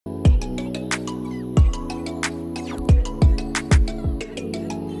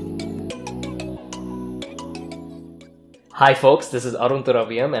Hi folks, this is Arun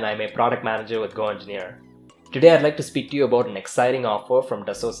Thuraviyam and I'm a product manager with GoEngineer. Today I'd like to speak to you about an exciting offer from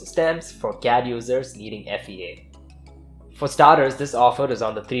Dassault Systèmes for CAD users needing FEA. For starters, this offer is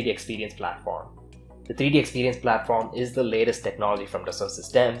on the 3DEXPERIENCE platform. The 3DEXPERIENCE platform is the latest technology from Dassault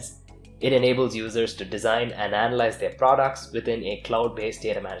Systèmes. It enables users to design and analyze their products within a cloud-based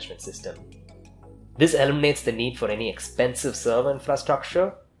data management system. This eliminates the need for any expensive server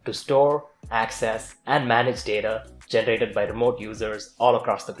infrastructure to store, access, and manage data generated by remote users all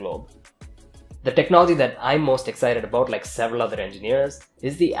across the globe. The technology that I'm most excited about, like several other engineers,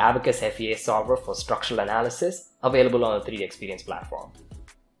 is the ABAQUS FEA solver for structural analysis available on the 3DEXPERIENCE platform.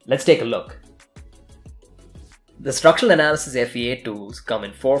 Let's take a look. The structural analysis FEA tools come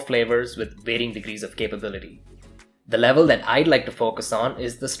in 4 flavors with varying degrees of capability. The level that I'd like to focus on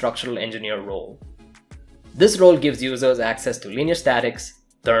is the structural engineer role. This role gives users access to linear statics,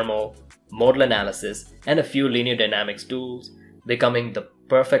 thermal, modal analysis, and a few linear dynamics tools, becoming the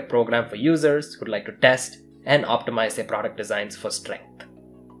perfect program for users who'd like to test and optimize their product designs for strength.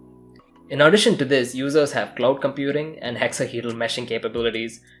 In addition to this, users have cloud computing and hexahedral meshing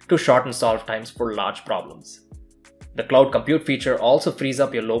capabilities to shorten solve times for large problems. The cloud compute feature also frees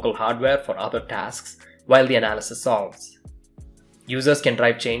up your local hardware for other tasks while the analysis solves. Users can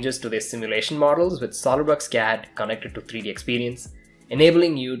drive changes to their simulation models with SOLIDWORKS CAD connected to 3DEXPERIENCE,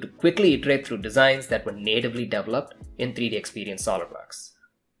 enabling you to quickly iterate through designs that were natively developed in 3DEXPERIENCE SOLIDWORKS.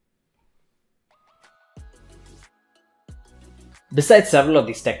 Besides several of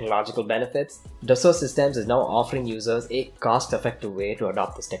these technological benefits, Dassault Systèmes is now offering users a cost-effective way to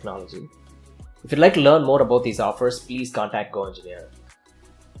adopt this technology. If you'd like to learn more about these offers, please contact GoEngineer.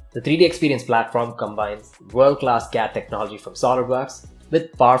 The 3DEXPERIENCE platform combines world-class CAD technology from SOLIDWORKS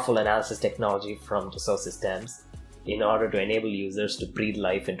with powerful analysis technology from Dassault Systèmes in order to enable users to breathe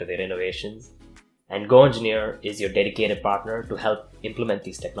life into their innovations, and GoEngineer is your dedicated partner to help implement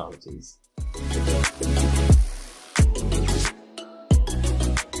these technologies.